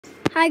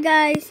Hi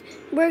guys,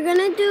 we're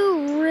gonna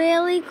do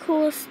really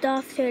cool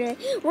stuff today.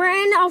 We're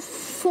in a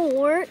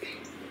fort.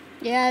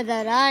 Yeah,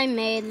 that I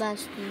made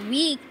last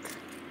week.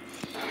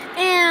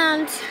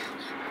 And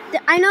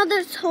I know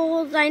there's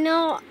holes, I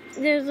know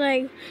there's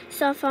like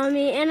stuff on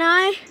me, and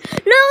I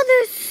know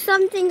there's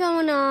something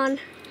going on.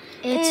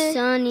 It's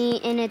sunny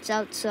and it's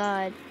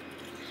outside.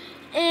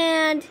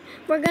 And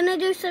we're gonna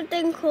do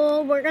something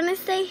cool. We're gonna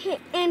stay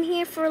in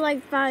here for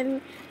like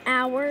 5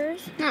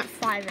 hours. Not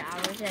 5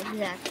 hours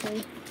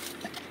exactly.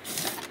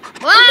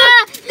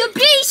 Ah! The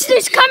beast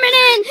is coming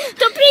in!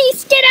 The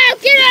beast! Get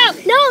out! Get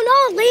out! No,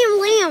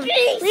 Liam!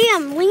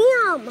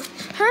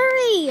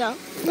 Hurry!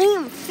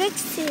 Liam,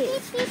 fix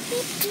it.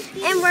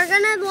 And we're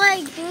gonna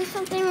like do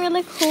something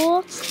really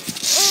cool.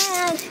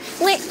 And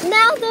wait,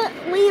 now that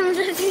Liam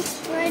just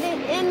destroyed it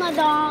in the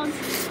dog.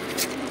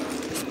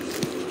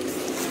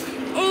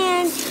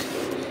 And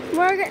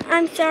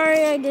I'm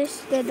sorry I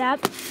just did that.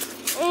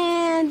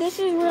 And this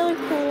is really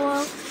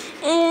cool.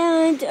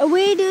 And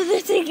we do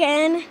this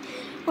again.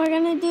 We're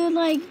gonna do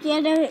like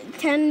get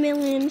 10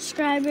 million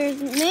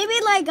subscribers, maybe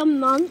like a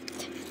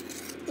month.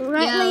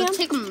 Right, yeah, Liam? it'll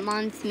take a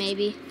month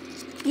maybe.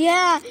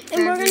 Yeah,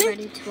 and we're gonna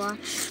ready to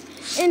watch.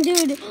 And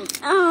dude,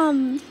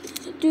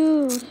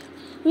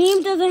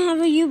 Liam doesn't have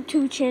a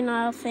YouTube channel,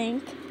 I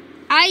think.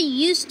 I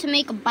used to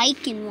make a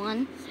biking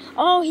one.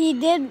 Oh, he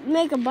did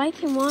make a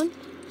biking one.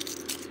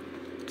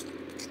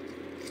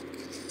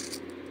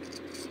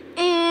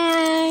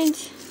 And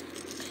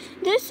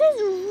this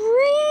is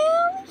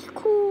really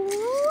cool.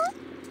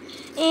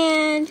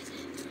 And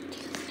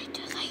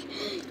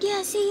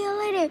yeah, see you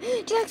later,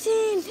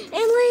 Jackson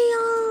and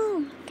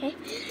Liam. Okay,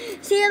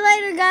 see you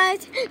later,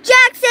 guys.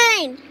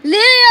 Jackson,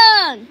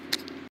 Leon!